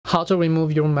How to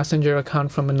remove your Messenger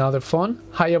account from another phone.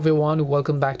 Hi everyone,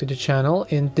 welcome back to the channel.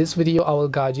 In this video I will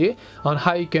guide you on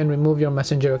how you can remove your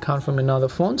Messenger account from another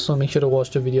phone, so make sure to watch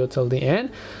the video till the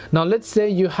end. Now let's say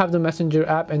you have the Messenger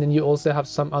app and then you also have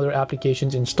some other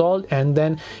applications installed, and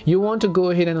then you want to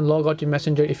go ahead and log out your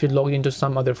Messenger if you logged into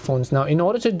some other phones. Now in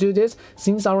order to do this,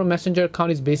 since our Messenger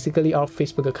account is basically our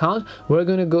Facebook account, we're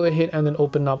going to go ahead and then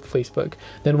open up Facebook.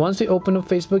 Then once we open up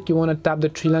Facebook, you want to tap the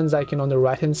three lines icon on the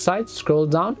right hand side, scroll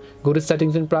down, go to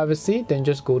settings and privacy, then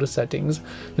just go to settings.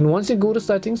 And once you go to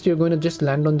settings, you're going to just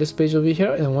land on this page over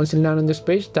here, and once you land on this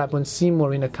page, tap on see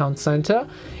more in account center,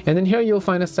 and then here you'll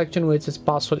find a section where it says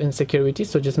password and security,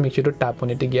 so just make sure to tap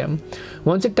on it again.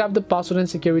 Once you tap the password and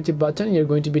security button, you're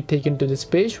going to be taken to this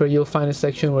page where you'll find a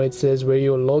section where it says where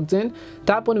you're logged in.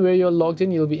 Tap on where you're logged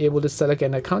in, you'll be able to select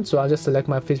an account, so I'll just select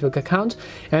my Facebook account,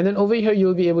 and then over here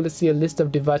you'll be able to see a list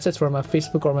of devices where my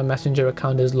Facebook or my Messenger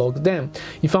account is logged in.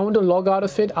 If I want to log out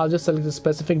of it, I'll just select the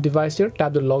specific device here,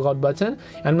 tap the logout button,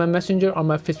 and my Messenger or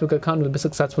my Facebook account will be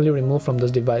successfully removed from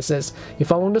those devices.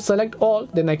 If I want to select all,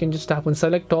 then I can just tap on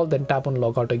select all, then tap on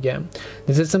logout again.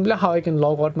 This is simply how I can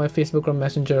log out my Facebook or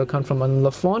Messenger account from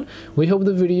another phone. We hope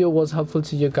the video was helpful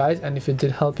to you guys, and if it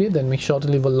did help you, then make sure to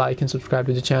leave a like and subscribe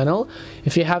to the channel.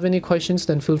 If you have any questions,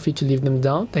 then feel free to leave them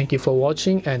down. Thank you for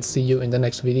watching and see you in the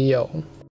next video.